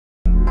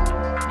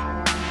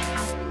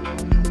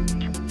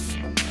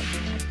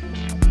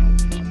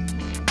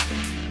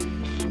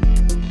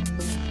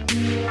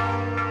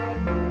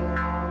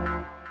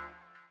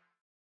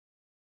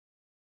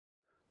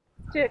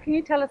Stuart, can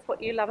you tell us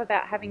what you love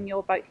about having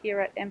your boat here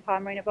at Empire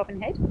Marina Bobbin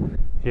Head?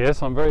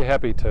 Yes, I'm very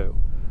happy to.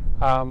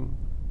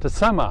 To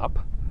sum up,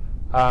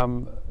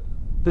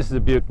 this is a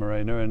beaut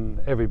marina and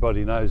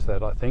everybody knows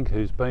that, I think,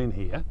 who's been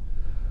here.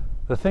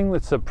 The thing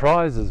that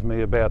surprises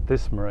me about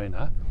this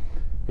marina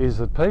is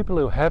that people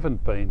who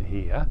haven't been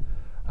here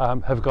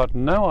have got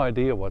no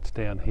idea what's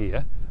down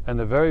here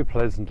and are very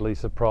pleasantly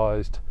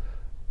surprised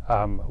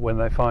when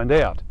they find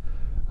out.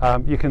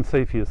 You can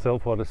see for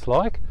yourself what it's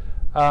like.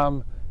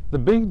 The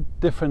big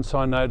difference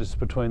I noticed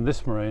between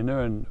this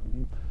marina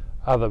and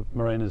other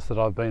marinas that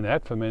I've been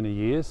at for many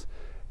years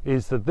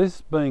is that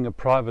this, being a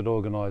private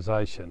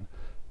organisation,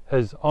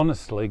 has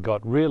honestly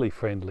got really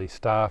friendly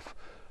staff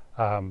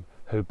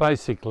who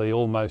basically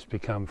almost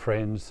become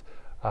friends,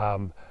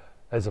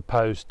 as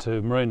opposed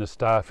to marina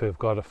staff who've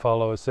got to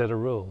follow a set of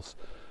rules.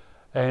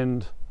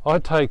 And I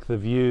take the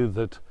view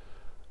that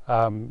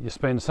you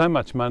spend so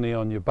much money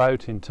on your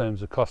boat in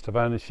terms of cost of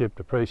ownership,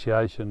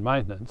 depreciation,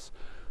 maintenance,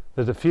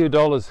 that a few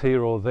dollars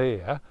here or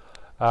there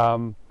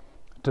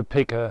to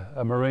pick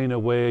a marina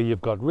where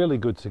you've got really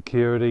good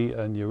security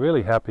and you're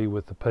really happy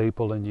with the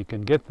people and you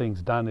can get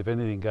things done if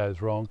anything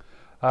goes wrong,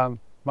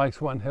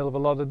 makes one hell of a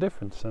lot of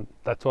difference, and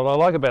that's what I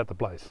like about the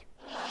place.